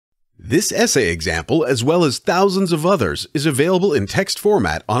This essay example, as well as thousands of others, is available in text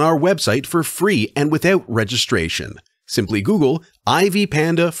format on our website for free and without registration. Simply Google Ivy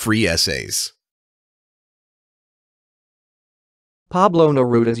Panda Free Essays. Pablo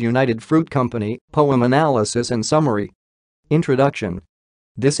Neruda's United Fruit Company, Poem Analysis and Summary. Introduction.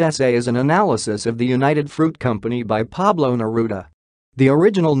 This essay is an analysis of the United Fruit Company by Pablo Neruda. The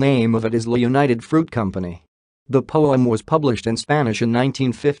original name of it is La United Fruit Company. The poem was published in Spanish in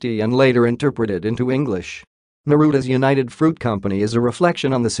 1950 and later interpreted into English. Neruda's United Fruit Company is a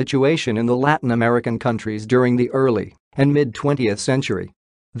reflection on the situation in the Latin American countries during the early and mid-20th century.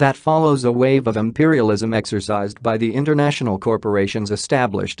 That follows a wave of imperialism exercised by the international corporations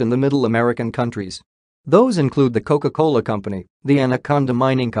established in the Middle American countries. Those include the Coca-Cola Company, the Anaconda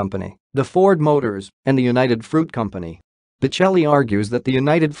Mining Company, the Ford Motors, and the United Fruit Company. Bucheli argues that the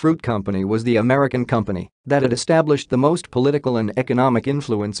United Fruit Company was the American company that had established the most political and economic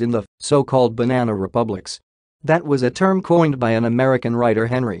influence in the so-called banana republics. That was a term coined by an American writer,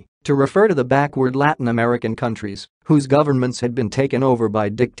 Henry, to refer to the backward Latin American countries whose governments had been taken over by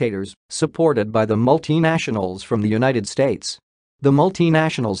dictators supported by the multinationals from the United States. The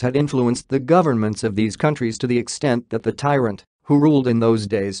multinationals had influenced the governments of these countries to the extent that the tyrant, who ruled in those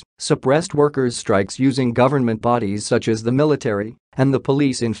days, suppressed workers' strikes using government bodies such as the military and the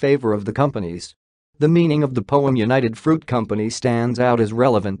police in favor of the companies. The meaning of the poem United Fruit Company stands out as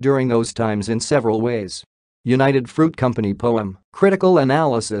relevant during those times in several ways. United Fruit Company poem, critical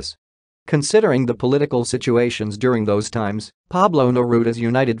analysis. Considering the political situations during those times, Pablo Neruda's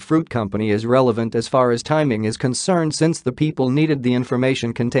United Fruit Company is relevant as far as timing is concerned, since the people needed the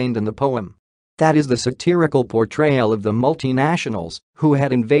information contained in the poem. That is the satirical portrayal of the multinationals who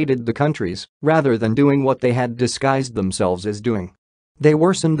had invaded the countries rather than doing what they had disguised themselves as doing. They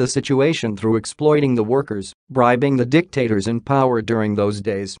worsened the situation through exploiting the workers, bribing the dictators in power during those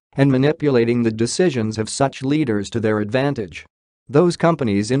days, and manipulating the decisions of such leaders to their advantage. Those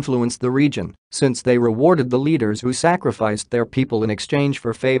companies influenced the region since they rewarded the leaders who sacrificed their people in exchange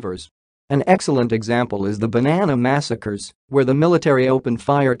for favors. An excellent example is the banana massacres, where the military opened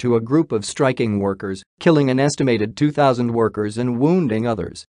fire to a group of striking workers, killing an estimated 2,000 workers and wounding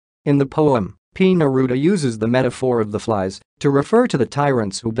others. In the poem, P. Neruda uses the metaphor of the flies to refer to the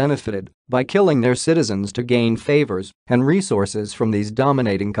tyrants who benefited by killing their citizens to gain favors and resources from these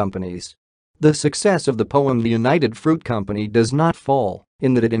dominating companies. The success of the poem The United Fruit Company does not fall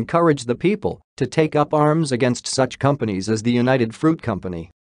in that it encouraged the people to take up arms against such companies as the United Fruit Company.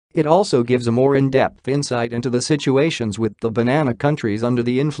 It also gives a more in-depth insight into the situations with the banana countries under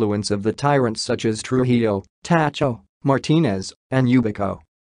the influence of the tyrants such as Trujillo, Tacho, Martinez, and Ubico.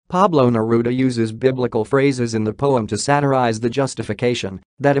 Pablo Neruda uses biblical phrases in the poem to satirize the justification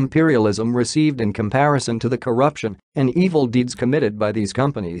that imperialism received in comparison to the corruption and evil deeds committed by these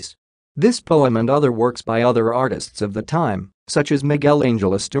companies. This poem and other works by other artists of the time, such as Miguel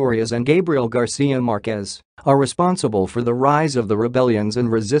Angel Asturias and Gabriel Garcia Marquez, are responsible for the rise of the rebellions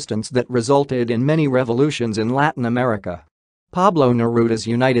and resistance that resulted in many revolutions in Latin America. Pablo Neruda's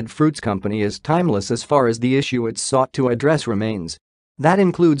United Fruits Company is timeless as far as the issue it sought to address remains. That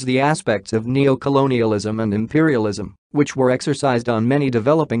includes the aspects of neocolonialism and imperialism, which were exercised on many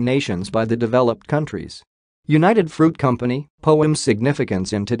developing nations by the developed countries. United Fruit Company, poem's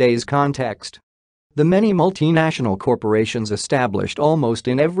significance in today's context. The many multinational corporations established almost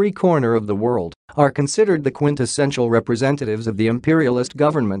in every corner of the world are considered the quintessential representatives of the imperialist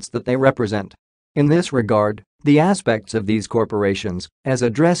governments that they represent. In this regard, the aspects of these corporations, as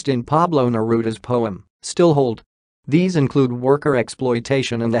addressed in Pablo Neruda's poem, still hold. These include worker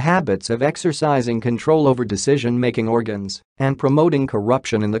exploitation and the habits of exercising control over decision-making organs and promoting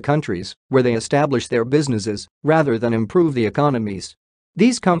corruption in the countries where they establish their businesses rather than improve the economies.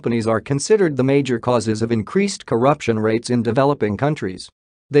 These companies are considered the major causes of increased corruption rates in developing countries.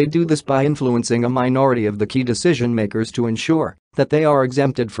 They do this by influencing a minority of the key decision-makers to ensure that they are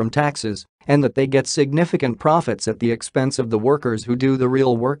exempted from taxes and that they get significant profits at the expense of the workers who do the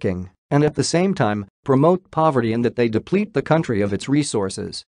real working, and at the same time promote poverty and that they deplete the country of its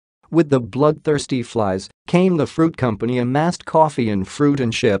resources. With the bloodthirsty flies came the fruit company, amassed coffee and fruit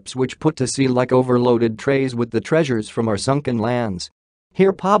in ships which put to sea like overloaded trays with the treasures from our sunken lands.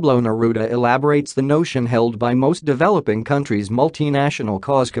 Here Pablo Neruda elaborates the notion held by most developing countries multinational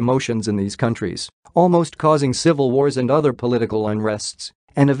cause commotions in these countries, almost causing civil wars and other political unrests,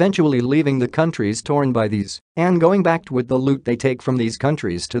 and eventually leaving the countries torn by these and going back with the loot they take from these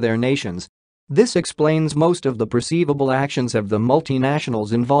countries to their nations. This explains most of the perceivable actions of the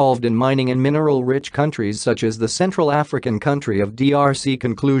multinationals involved in mining in mineral-rich countries such as the Central African country of DRC.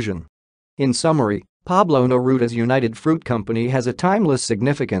 Conclusion. In summary, Pablo Neruda's United Fruit Company has a timeless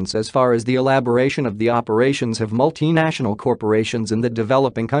significance as far as the elaboration of the operations of multinational corporations in the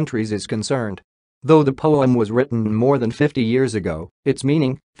developing countries is concerned. Though the poem was written more than 50 years ago, its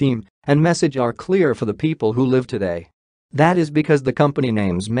meaning, theme, and message are clear for the people who live today. That is because the company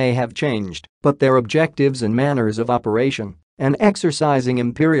names may have changed, but their objectives and manners of operation and exercising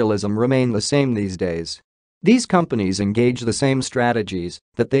imperialism remain the same these days. These companies engage the same strategies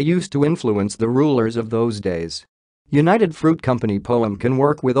that they used to influence the rulers of those days. United Fruit Company poem can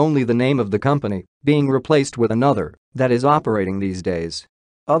work with only the name of the company being replaced with another that is operating these days.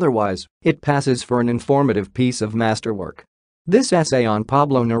 Otherwise, it passes for an informative piece of masterwork. This essay on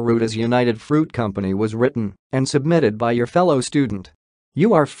Pablo Neruda's United Fruit Company was written and submitted by your fellow student.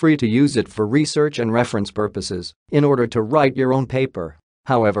 You are free to use it for research and reference purposes in order to write your own paper.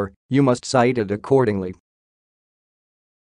 However, you must cite it accordingly